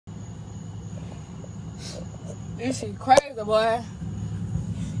This shit crazy, boy.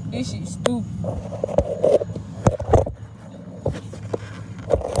 This shit stupid.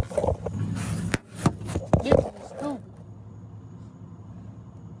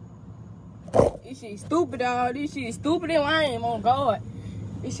 This shit stupid, dog. This shit stupid and lame, on God.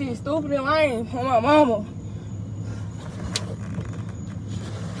 This shit stupid and lame, on my mama.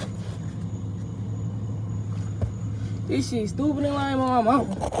 This shit stupid and lame on my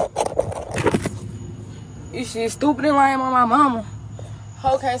mama. This shit stupid and lame on my mama.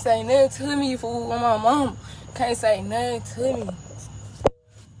 Ho can't say nothing to me, fool, on my mama. Can't say nothing to me.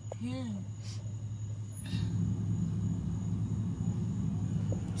 Yeah.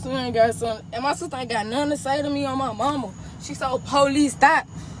 So ain't got something. And my sister ain't got nothing to say to me on my mama. She so police that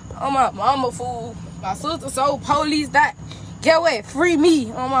on my mama, fool. My sister so police that. Get what? Free me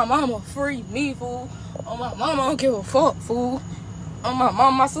on my mama. Free me, fool. On my mama, I don't give a fuck, fool. On my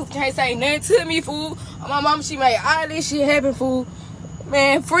mama, my sister can't say nothing to me, fool. On my mama, she made all this shit happen, fool.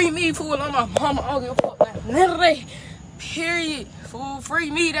 Man, free me, fool. On my mama, I don't give a fuck about none of that. Period, fool. Free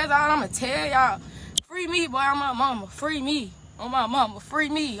me, that's all I'ma tell y'all. Free me, boy, on my mama. Free me. On my mama. Free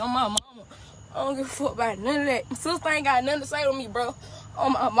me. On my mama. I don't give a fuck about none of that. My sister ain't got nothing to say to me, bro.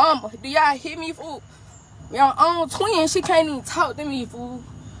 On my mama. Do y'all hear me, fool? Y'all own twin, she can't even talk to me, fool.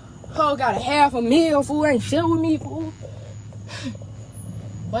 Ho got a $500,000, fool. Ain't shit with me, fool.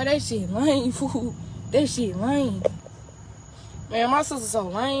 Boy, that shit lame, fool. That shit lame. Man, my sister so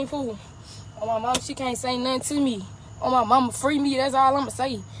lame, fool. On my mama, she can't say nothing to me. On my mama, free me. That's all I'ma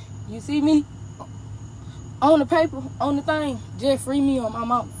say. You see me? On the paper, on the thing, just free me on my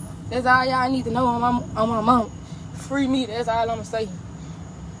mama. That's all y'all need to know on my mama. Free me. That's all I'ma say.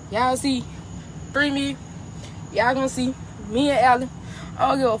 Y'all see? Free me. Y'all gonna see me and Allen. I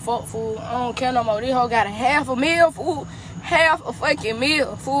don't give a fuck, fool. I don't care no more. This hoe got a $500,000, fool. Half a fucking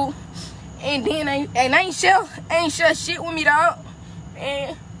meal, fool. And then ain't share shit with me, dog.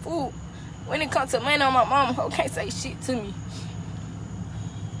 Man, fool. When it comes to money on my mama, hoe can't say shit to me.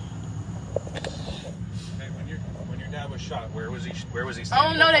 Hey, when your dad was shot, where was he standing? I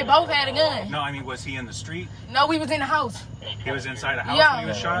don't know. They both had a gun. No, I mean, was he in the street? No, we was in the house. He was inside a house Yeah, when he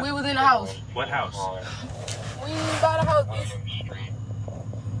was shot? we was in the house. What house? We by the house.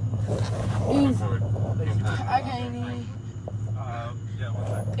 I can't even. Yeah,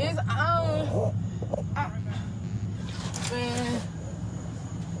 what's that? It's man.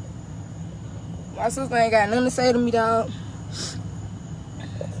 My sister ain't got nothing to say to me, dog.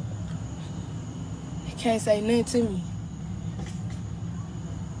 Can't say nothing to me.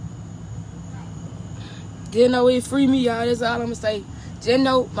 Just know it free me, y'all. That's all I'ma say. Just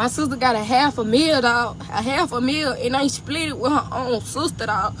know my sister got a $500,000, dog. A $500,000, and ain't split it with her own sister,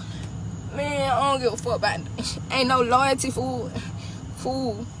 dog. Man, I don't give a fuck about it. Ain't no loyalty, fool.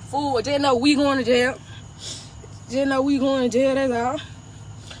 Fool. Just know we going to jail. Just know we going to jail, that's all.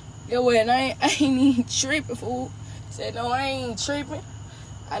 Yeah, well, I ain't even tripping, fool. Said, no, I ain't tripping.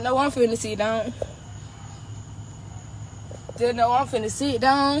 I know I'm finna sit down. Just know I'm finna sit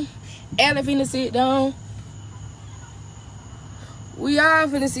down. Allen finna sit down. We all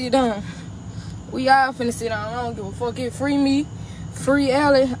finna sit down. We all finna sit down. I don't give a fuck. It free me. Free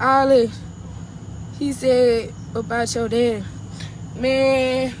Allen. All this. He said about your dad.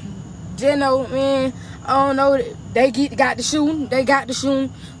 Man, just know, man, I don't know. They got the shooting. They got the shooting,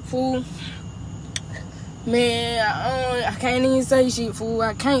 fool. Man, I can't even say shit, fool.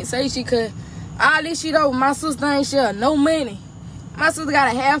 I can't say shit because all this shit over. My sister ain't share no money. My sister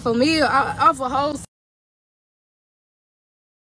got a $500,000 off a whole